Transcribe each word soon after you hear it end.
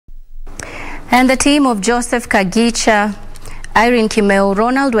And the team of Joseph Kagicha, Irene Kimeu,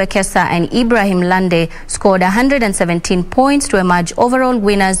 Ronald Wekesa and Ibrahim Lande scored 117 points to emerge overall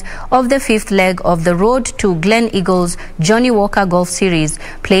winners of the fifth leg of the Road to Gleneagles Johnnie Walker Golf Series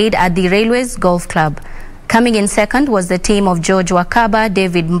played at the Railways Golf Club. Coming in second was the team of George Wakaba,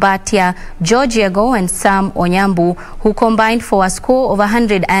 David Mbatia, George Yego and Sam Onyambu, who combined for a score of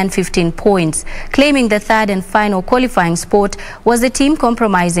 115 points. Claiming the third and final qualifying spot was the team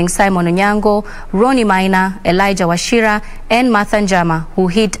comprising Simon Onyango, Ronnie Maina, Wachira and Martha Njama, who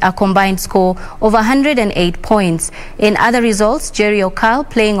hit a combined score of 108 points. In other results, Okal,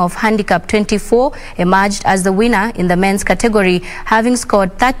 playing of handicap 24, emerged as the winner in the men's category, having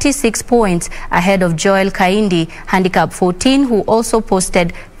scored 36 points ahead of Joel Kaindi, handicap 14, who also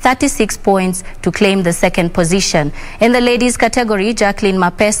posted 36 points to claim the second position. In the ladies category, Jacqueline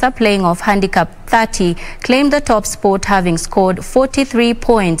Mapesa, playing of handicap 30, claimed the top spot, having scored 43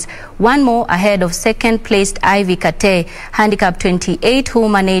 points, one more ahead of second placed Ivy Katee, handicap 28, who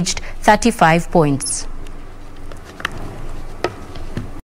managed 35 points.